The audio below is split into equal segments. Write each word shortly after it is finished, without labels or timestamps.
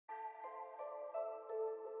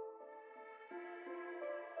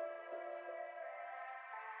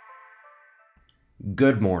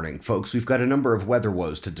Good morning, folks. We've got a number of weather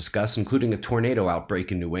woes to discuss, including a tornado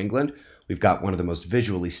outbreak in New England. We've got one of the most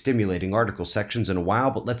visually stimulating article sections in a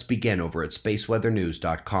while, but let's begin over at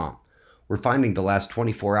spaceweathernews.com. We're finding the last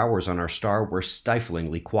 24 hours on our star were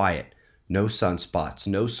stiflingly quiet. No sunspots,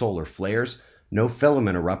 no solar flares, no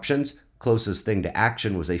filament eruptions. Closest thing to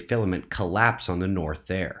action was a filament collapse on the north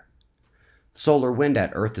there. Solar wind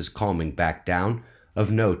at Earth is calming back down. Of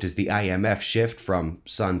note is the IMF shift from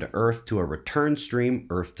Sun to Earth to a return stream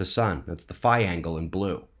Earth to Sun. That's the phi angle in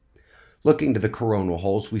blue. Looking to the coronal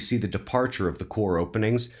holes, we see the departure of the core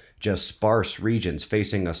openings, just sparse regions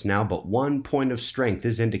facing us now, but one point of strength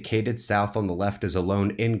is indicated. South on the left is a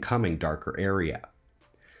lone incoming darker area.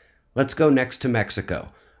 Let's go next to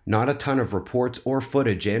Mexico. Not a ton of reports or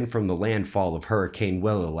footage in from the landfall of Hurricane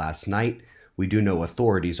Willow last night. We do know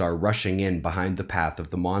authorities are rushing in behind the path of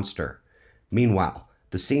the monster. Meanwhile,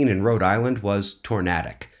 the scene in Rhode Island was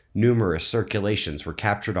tornadic. Numerous circulations were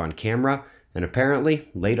captured on camera, and apparently,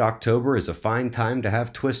 late October is a fine time to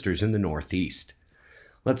have twisters in the Northeast.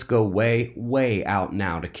 Let's go way out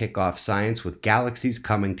now to kick off science with galaxies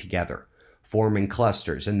coming together, forming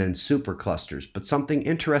clusters and then superclusters. But something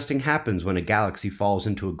interesting happens when a galaxy falls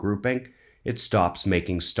into a grouping. It stops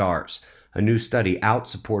making stars. A new study out,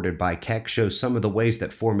 supported by Keck, shows some of the ways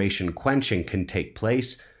that formation quenching can take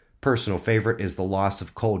place. Personal favorite is the loss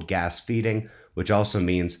of cold gas feeding, which also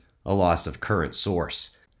means a loss of current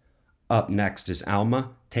source. Up next is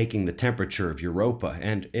ALMA, taking the temperature of Europa,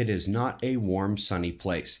 and it is not a warm, sunny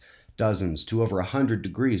place. Dozens to over 100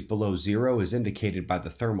 degrees below zero is indicated by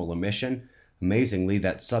the thermal emission. Amazingly,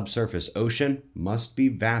 that subsurface ocean must be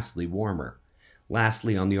vastly warmer.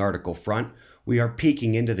 Lastly, on the article front, we are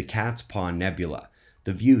peeking into the Cat's Paw Nebula.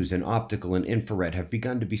 The views in optical and infrared have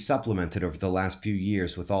begun to be supplemented over the last few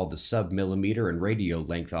years with all the sub-millimeter and radio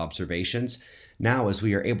length observations. Now, as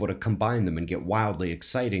we are able to combine them and get wildly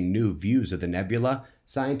exciting new views of the nebula,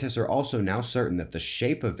 scientists are also now certain that the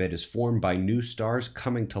shape of it is formed by new stars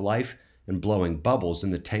coming to life and blowing bubbles in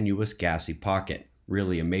the tenuous gassy pocket.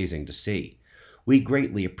 Really amazing to see. We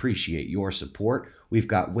greatly appreciate your support. We've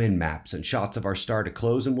got wind maps and shots of our star to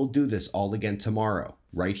close, and we'll do this all again tomorrow,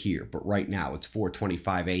 right here. But right now, it's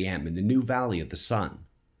 4:25 a.m. in the new Valley of the Sun.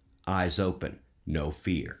 Eyes open, no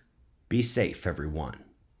fear. Be safe, everyone.